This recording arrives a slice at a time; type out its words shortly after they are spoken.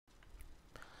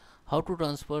How to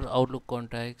transfer Outlook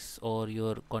contacts or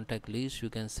your contact list, you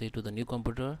can say, to the new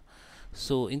computer.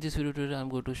 So in this video tutorial I'm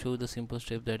going to show the simple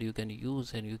step that you can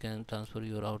use and you can transfer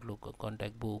your Outlook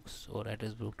contact books or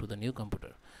address book to the new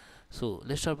computer. So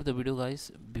let's start with the video,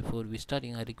 guys. Before we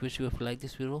starting, I request you, if you like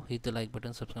this video, hit the like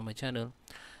button, subscribe my channel,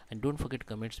 and don't forget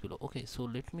comments below. Okay, so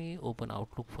let me open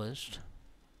Outlook first.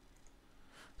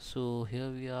 So here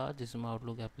we are, this is my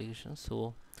Outlook application.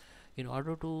 So in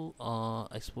order to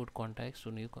export contacts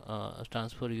to new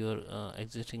transfer your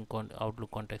existing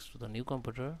Outlook contacts to the new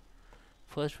computer,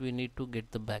 first we need to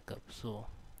get the backup. So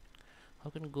how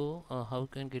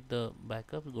can get the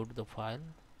backup? Go to the file,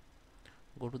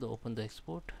 go to the open the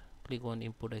export, click on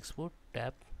import export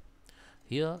tab.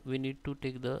 Here we need to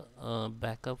take the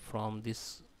backup from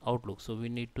this Outlook, so we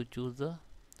need to choose the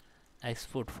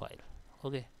export file.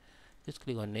 Okay, just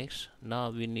click on next. Now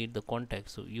we need the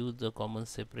contact, so use the common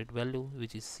separate value,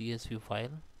 which is CSV file,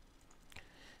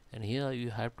 and here you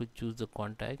have to choose the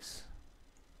contacts.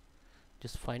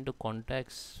 Just find the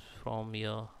contacts from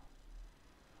your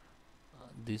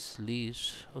this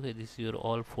list. Okay, this is your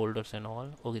all folders and all.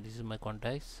 Okay, this is my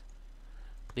contacts.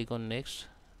 Click on next.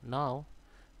 Now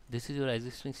this is your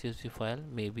existing CSV file.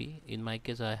 Maybe in my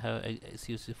case I have a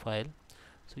CSV file,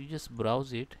 so you just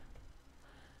browse it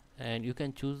and you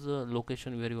can choose the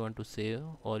location where you want to save,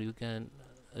 or you can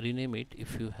rename it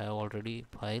if you have already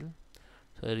file.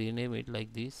 So I rename it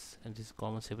like this, and this is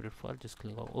common separate file. Just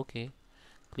click on OK,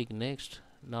 click next.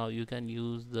 Now you can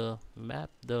use the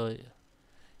map the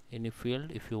any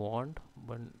field if you want,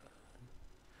 but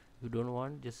if you don't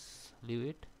want, just leave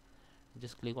it.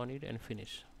 Just click on it and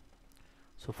finish.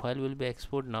 So file will be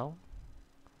export now.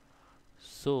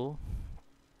 So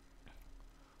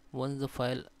once the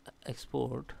file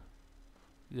export,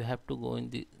 you have to go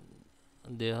in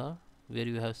there where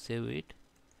you have saved it.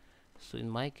 So in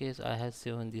my case I have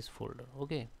saved in this folder.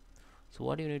 Okay, so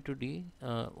what you need to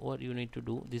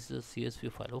do, this is a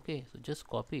CSV file. Okay, so just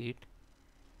copy it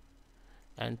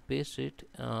and paste it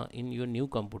in your new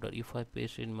computer. If I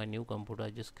paste it in my new computer, I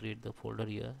just create the folder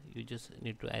here. You just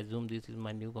need to assume this is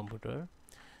my new computer,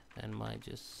 and my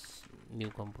just new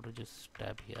computer, just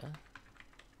tab here,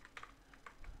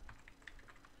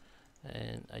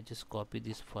 and I just copy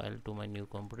this file to my new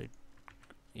computer.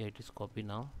 Yeah, it is copied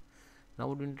now. Now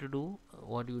what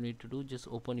you need to do, just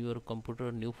open your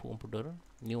computer, new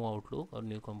Outlook or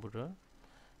new computer,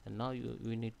 and now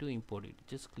we need to import it.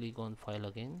 Just click on file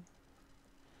again,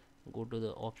 go to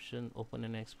the option open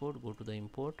and export, go to the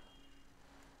import.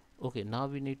 Okay, now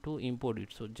we need to import it,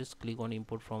 so just click on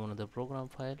import from another program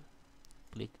file,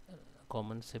 click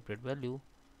common separate value,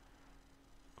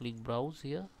 click browse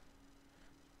here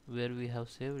where we have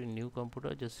saved in new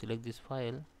computer. Just select this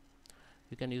file.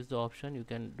 You can use the option, you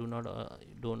can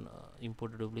don't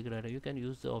import a duplicate item. You can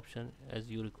use the option as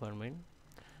your requirement.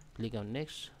 Click on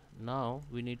next. Now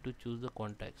we need to choose the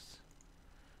contacts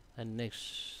and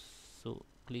next. So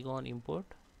click on import.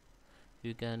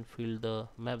 You can fill the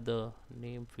map the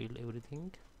name, field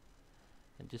everything,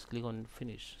 and just click on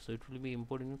finish. So it will be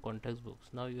imported in contacts books.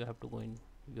 Now you have to go in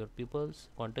your people's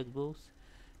contact books,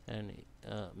 and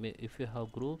if you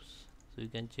have groups, so you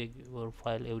can check your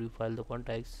file, every file, the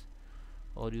contacts,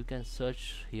 or you can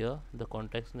search here the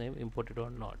contacts name imported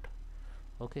or not.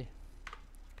 Okay,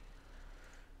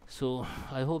 so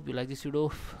I hope you like this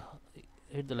video.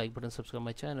 Hit the like button, subscribe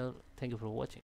my channel. Thank you for watching.